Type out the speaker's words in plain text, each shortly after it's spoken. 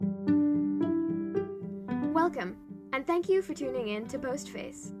Welcome, and thank you for tuning in to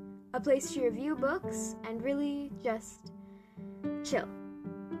Postface, a place to review books and really just chill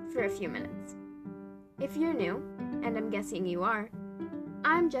for a few minutes. If you're new, and I'm guessing you are,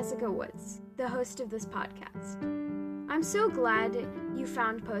 I'm Jessica Woods, the host of this podcast. I'm so glad you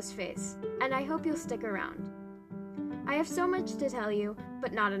found Postface, and I hope you'll stick around. I have so much to tell you,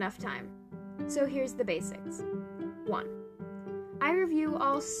 but not enough time. So here's the basics. 1. I review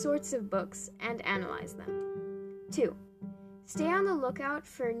all sorts of books and analyze them. 2. Stay on the lookout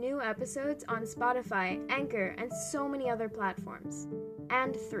for new episodes on Spotify, Anchor, and so many other platforms.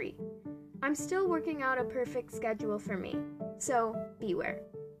 And 3. I'm still working out a perfect schedule for me, so beware.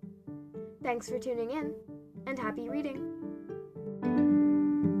 Thanks for tuning in, and happy reading!